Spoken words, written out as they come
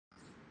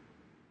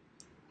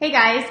Hey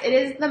guys, it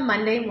is the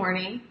Monday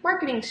morning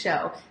marketing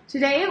show.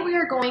 Today we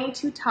are going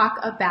to talk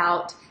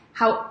about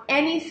how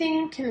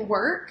anything can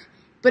work,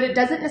 but it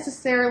doesn't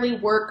necessarily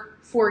work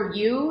for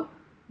you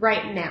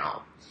right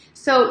now.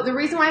 So the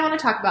reason why I want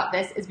to talk about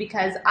this is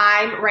because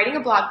I'm writing a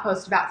blog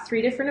post about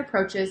 3 different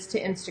approaches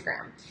to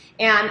Instagram.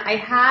 And I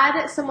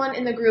had someone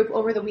in the group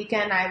over the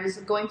weekend. I was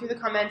going through the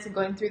comments and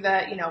going through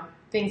the,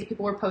 things that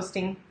people were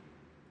posting.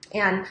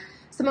 And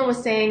someone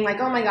was saying like,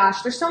 oh my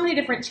gosh, there's so many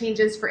different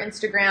changes for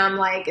Instagram.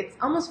 Like it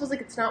almost feels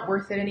like it's not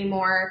worth it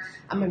anymore.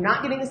 I'm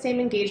not getting the same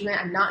engagement.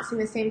 I'm not seeing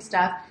the same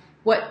stuff.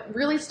 What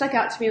really stuck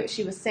out to me, what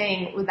she was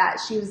saying, was that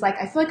she was like,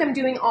 I feel like I'm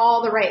doing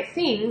all the right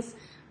things,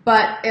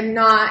 but I'm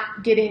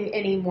not getting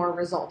any more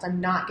results. I'm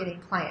not getting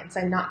clients.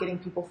 I'm not getting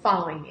people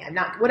following me. I'm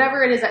not,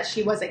 whatever it is that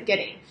she wasn't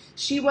getting.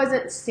 She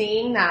wasn't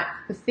seeing that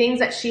the things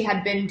that she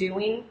had been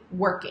doing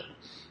working.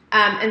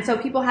 And so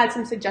people had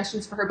some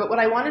suggestions for her, but what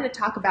I wanted to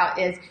talk about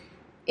is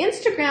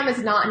Instagram is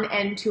not an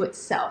end to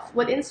itself.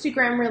 What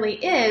Instagram really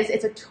is,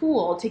 it's a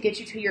tool to get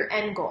you to your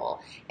end goal.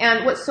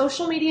 And what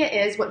social media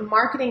is, what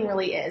marketing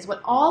really is,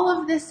 what all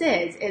of this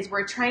is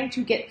we're trying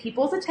to get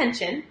people's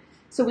attention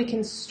so we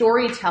can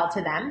story tell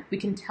to them. We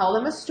can tell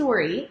them a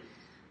story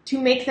to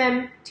make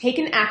them take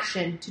an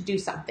action to do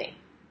something.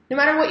 No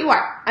matter what you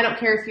are. I don't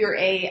care if you're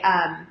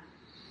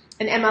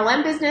an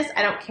MLM business.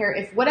 I don't care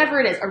if whatever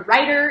it is, a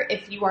writer,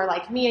 if you are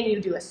like me and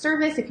you do a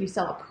service, if you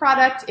sell a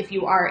product, if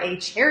you are a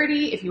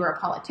charity, if you are a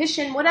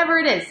politician, whatever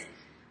it is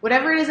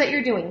that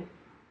you're doing.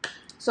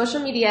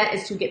 Social media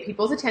is to get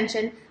people's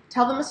attention,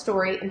 tell them a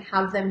story, and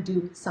have them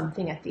do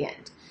something at the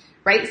end,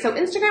 right? So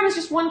Instagram is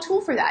just one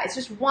tool for that. It's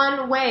just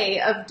one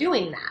way of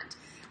doing that.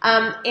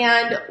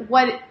 And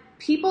what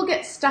people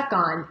get stuck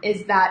on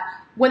is that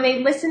when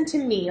they listen to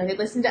me or they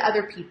listen to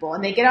other people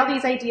and they get all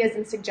these ideas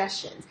and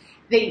suggestions,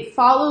 they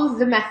follow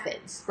the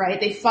methods, right?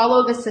 They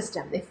follow the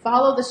system. They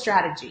follow the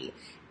strategy.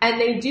 And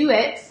they do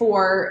it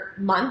for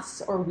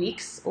months or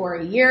weeks or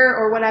a year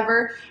or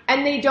whatever,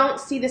 and they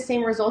don't see the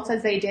same results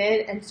as they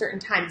did in certain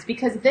times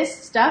because this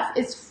stuff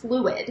is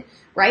fluid,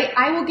 right?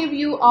 I will give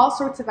you all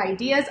sorts of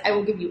ideas. I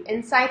will give you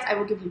insights. I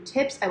will give you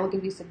tips. I will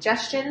give you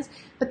suggestions,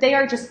 but they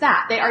are just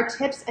that. They are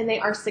tips and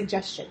they are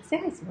suggestions. Say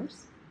hi,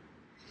 S'mores.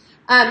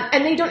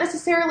 And they don't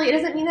necessarily, it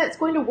doesn't mean that it's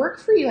going to work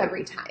for you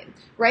every time,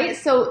 right?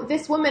 So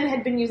this woman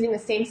had been using the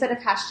same set of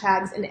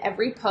hashtags in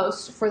every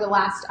post for the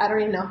last, I don't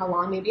even know how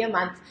long, maybe a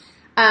month.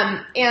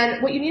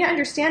 And what you need to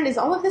understand is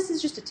all of this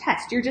is just a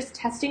test. You're just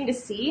testing to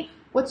see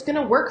what's going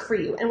to work for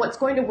you. And what's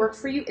going to work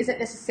for you isn't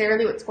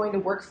necessarily what's going to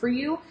work for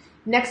you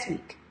next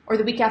week or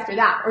the week after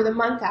that or the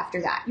month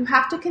after that. You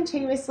have to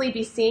continuously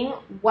be seeing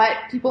what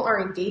people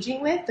are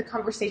engaging with, the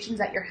conversations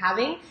that you're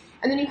having,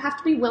 and then you have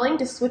to be willing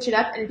to switch it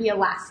up and be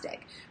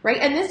elastic, right?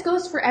 And this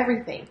goes for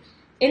everything.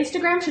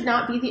 Instagram should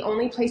not be the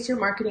only place you're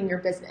marketing your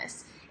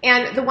business.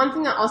 And the one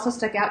thing that also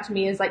stuck out to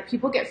me is like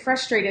people get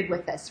frustrated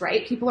with this,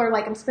 right? People are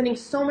like, I'm spending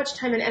so much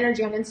time and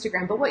energy on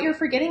Instagram, but what you're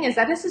forgetting is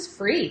that this is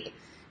free,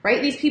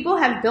 right? These people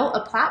have built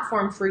a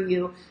platform for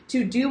you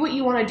to do what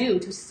you want to do,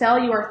 to sell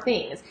your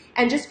things.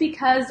 And just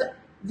because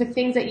the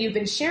things that you've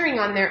been sharing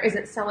on there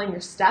isn't selling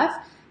your stuff,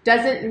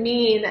 doesn't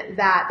mean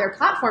that their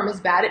platform is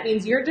bad. It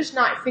means you're just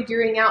not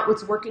figuring out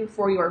what's working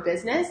for your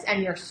business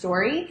and your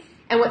story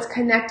and what's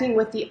connecting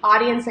with the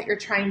audience that you're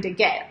trying to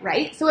get,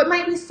 right? So it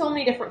might be so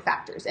many different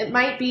factors. It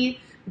might be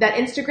that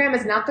Instagram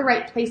is not the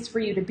right place for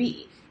you to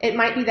be. It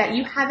might be that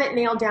you haven't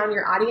nailed down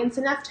your audience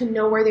enough to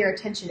know where their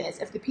attention is.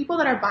 If the people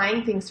that are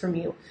buying things from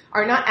you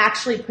are not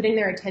actually putting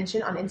their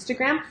attention on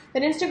Instagram,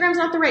 then Instagram's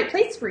not the right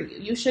place for you.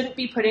 You shouldn't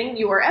be putting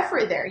your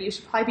effort there. You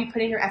should probably be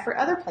putting your effort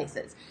other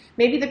places.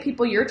 Maybe the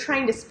people you're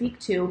trying to speak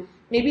to,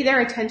 maybe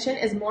their attention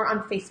is more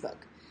on Facebook.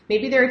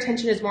 Maybe their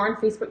attention is more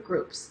on Facebook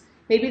groups.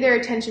 Maybe their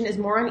attention is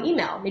more on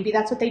email. Maybe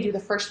that's what they do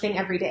the first thing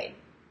every day.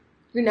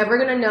 You're never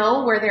going to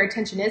know where their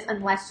attention is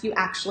unless you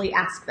actually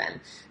ask them.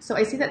 So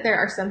I see that there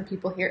are some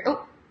people here.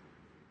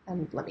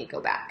 Let me go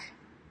back.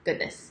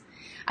 Goodness.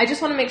 I just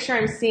want to make sure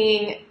I'm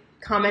seeing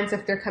comments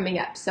if they're coming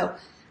up. So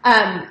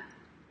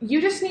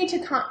you just need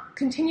to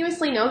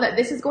continuously know that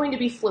this is going to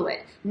be fluid.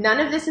 None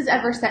of this is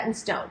ever set in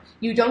stone.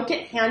 You don't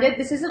get handed,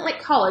 this isn't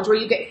like college where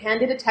you get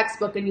handed a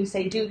textbook and you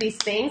say do these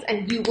things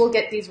and you will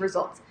get these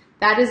results.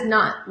 That is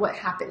not what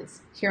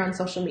happens here on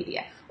social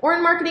media or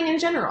in marketing in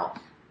general.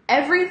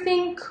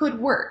 Everything could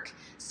work.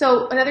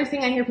 So another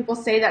thing I hear people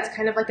say that's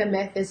kind of like a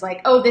myth is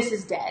like, oh, this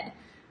is dead.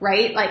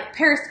 Right? Like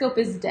Periscope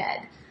is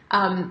dead.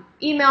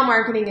 Email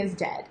marketing is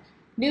dead.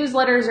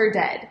 Newsletters are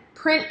dead.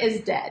 Print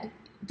is dead.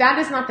 That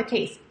is not the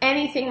case.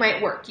 Anything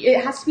might work.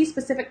 It has to be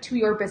specific to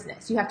your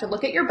business. You have to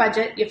look at your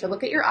budget. You have to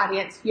look at your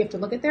audience. You have to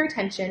look at their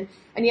attention.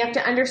 And you have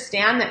to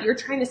understand that you're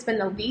trying to spend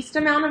the least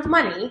amount of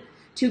money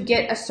to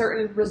get a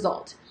certain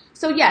result.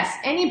 So yes,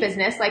 any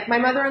business, like my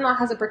mother-in-law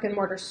has a brick and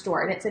mortar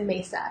store and it's in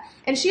Mesa.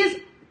 And she has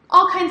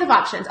all kinds of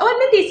options. Oh, and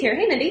Mindy's here.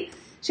 Hey, Mindy.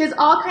 She has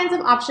all kinds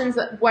of options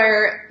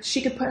where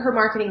she could put her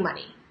marketing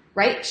money,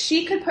 right?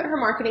 She could put her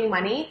marketing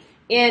money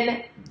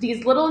in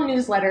these little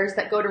newsletters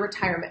that go to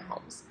retirement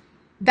homes.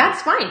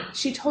 That's fine.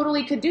 She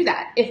totally could do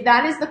that. If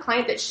that is the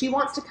client that she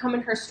wants to come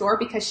in her store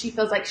because she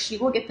feels like she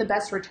will get the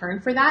best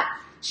return for that,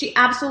 she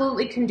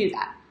absolutely can do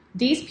that.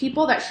 These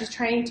people that she's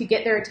trying to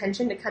get their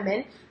attention to come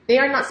in, they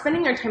are not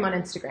spending their time on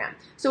Instagram.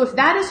 So if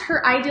that is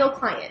her ideal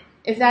client,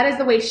 if that is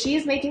the way she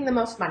is making the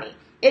most money,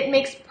 it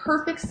makes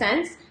perfect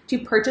sense to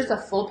purchase a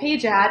full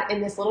page ad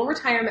in this little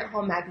retirement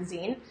home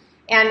magazine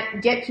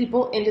and get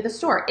people into the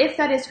store, if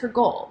that is her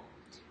goal.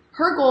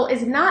 Her goal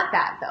is not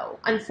that, though.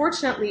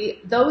 Unfortunately,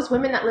 those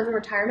women that live in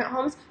retirement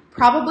homes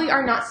probably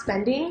are not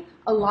spending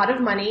a lot of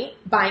money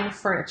buying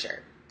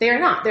furniture. They are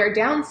not. They're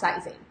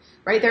downsizing,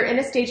 right? They're in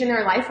a stage in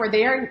their life where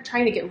they are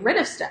trying to get rid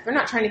of stuff. They're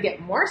not trying to get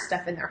more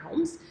stuff in their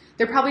homes.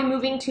 They're probably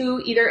moving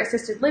to either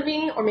assisted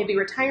living or maybe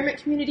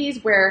retirement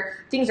communities where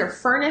things are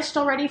furnished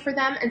already for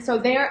them. And so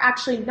they are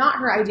actually not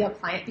her ideal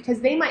client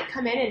because they might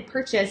come in and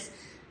purchase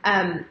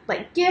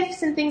like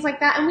gifts and things like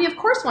that. And we of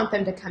course want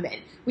them to come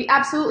in. We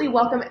absolutely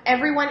welcome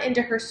everyone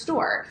into her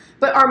store,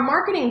 but our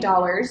marketing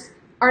dollars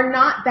are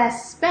not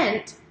best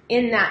spent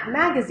in that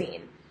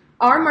magazine.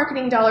 Our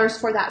marketing dollars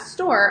for that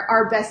store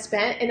are best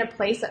spent in a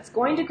place that's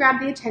going to grab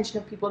the attention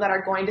of people that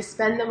are going to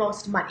spend the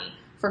most money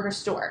for her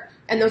store.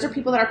 And those are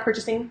people that are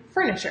purchasing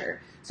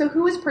furniture. So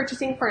who is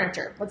purchasing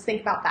furniture? Let's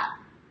think about that.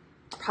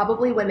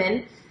 Probably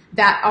women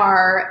that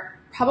are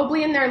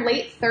probably in their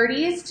late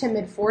 30s to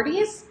mid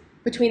 40s,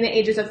 between the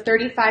ages of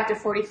 35 to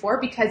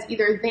 44, because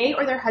either they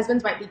or their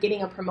husbands might be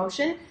getting a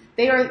promotion.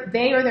 They or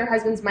their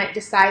husbands might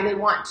decide they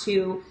want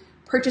to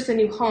purchase a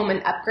new home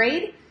and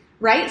upgrade,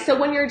 right? So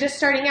when you're just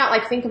starting out,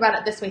 like think about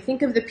it this way,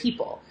 think of the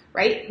people,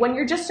 right? When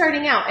you're just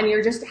starting out and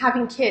you're just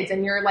having kids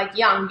and you're like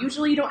young,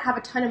 usually you don't have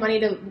a ton of money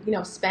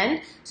to,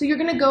 spend. So you're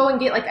going to go and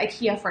get like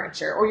IKEA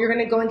furniture, or you're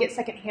going to go and get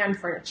secondhand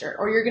furniture,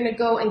 or you're going to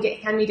go and get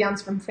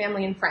hand-me-downs from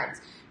family and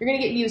friends. You're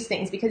going to get used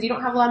things because you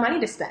don't have a lot of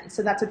money to spend.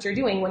 So that's what you're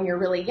doing when you're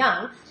really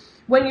young.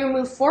 When you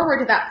move forward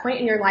to that point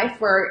in your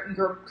life where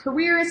your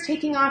career is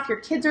taking off, your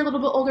kids are a little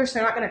bit older, so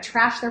they're not going to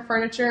trash their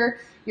furniture,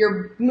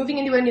 you're moving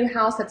into a new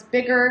house that's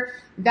bigger,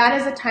 that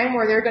is a time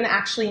where they're going to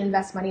actually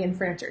invest money in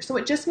furniture. So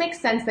it just makes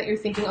sense that you're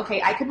thinking,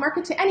 okay, I could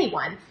market to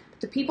anyone, but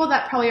the people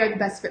that probably are the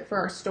best fit for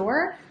our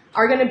store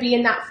are going to be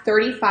in that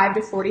 35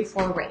 to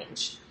 44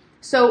 range.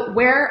 So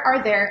where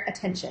are their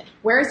attention?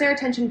 Where is their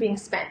attention being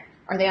spent?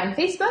 Are they on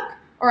Facebook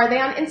or are they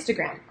on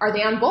Instagram? Are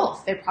they on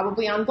both? They're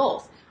probably on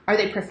both. Are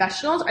they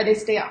professionals? Are they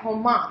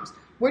stay-at-home moms?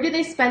 Where do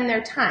they spend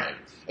their time?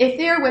 If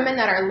they are women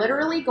that are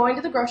literally going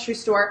to the grocery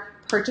store,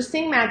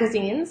 purchasing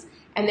magazines,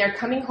 and they're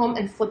coming home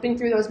and flipping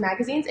through those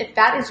magazines, if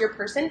that is your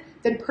person,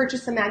 then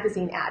purchase a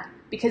magazine ad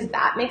because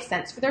that makes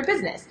sense for their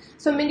business.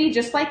 So Mindy,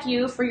 just like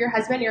you, for your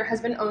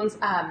husband owns,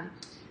 I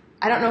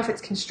don't know if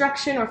it's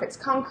construction or if it's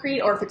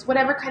concrete or if it's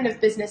whatever kind of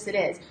business it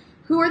is.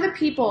 Who are the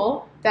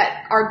people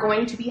that are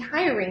going to be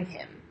hiring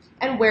him?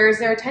 And where is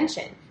their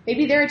attention?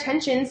 Maybe their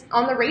attention's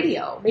on the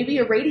radio. Maybe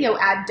a radio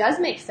ad does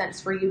make sense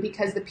for you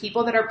because the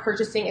people that are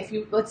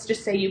purchasing, let's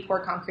just say you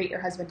pour concrete,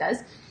 your husband does.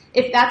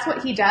 If that's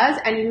what he does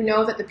and you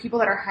know that the people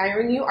that are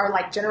hiring you are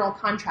like general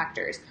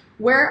contractors,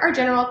 where are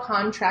general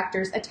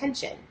contractors'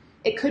 attention?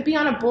 It could be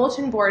on a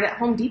bulletin board at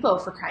Home Depot,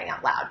 for crying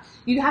out loud.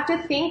 You have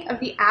to think of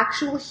the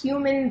actual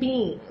human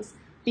beings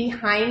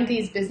behind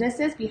these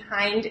businesses,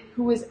 behind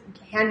who is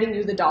handing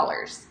you the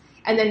dollars.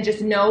 And then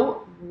just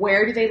know,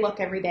 where do they look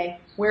every day?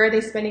 Where are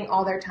they spending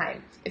all their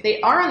time? If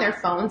they are on their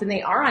phones and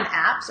they are on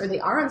apps or they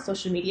are on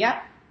social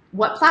media,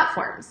 what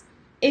platforms?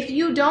 If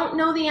you don't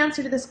know the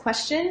answer to this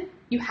question,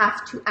 you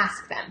have to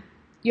ask them.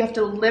 You have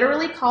to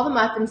literally call them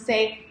up and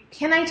say,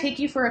 can I take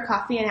you for a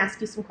coffee and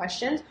ask you some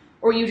questions?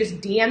 Or you just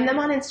DM them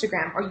on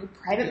Instagram, or you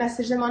private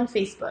message them on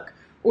Facebook,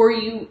 or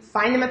you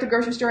find them at the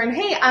grocery store and,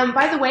 hey,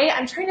 by the way,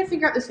 I'm trying to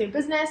figure out this new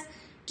business.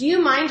 Do you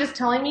mind just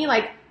telling me,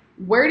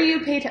 where do you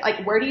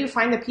where do you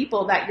find the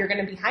people that you're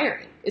going to be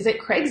hiring? Is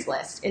it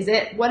Craigslist? Is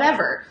it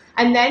whatever?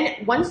 And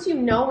then once you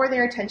know where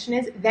their attention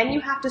is, then you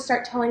have to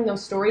start telling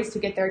those stories to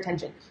get their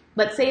attention.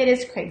 Let's say it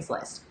is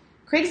Craigslist.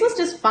 Craigslist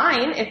is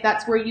fine if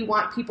that's where you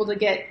want people to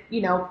get,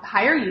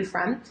 hire you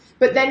from.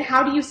 But then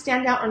how do you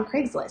stand out on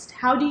Craigslist?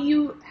 How do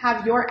you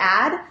have your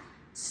ad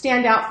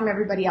stand out from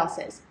everybody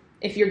else's?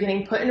 If you're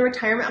getting put in a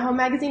retirement home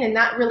magazine and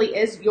that really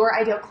is your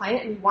ideal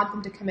client and you want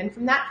them to come in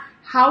from that,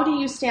 how do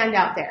you stand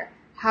out there?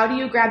 How do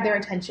you grab their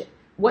attention?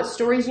 What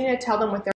stories do you need to tell them with their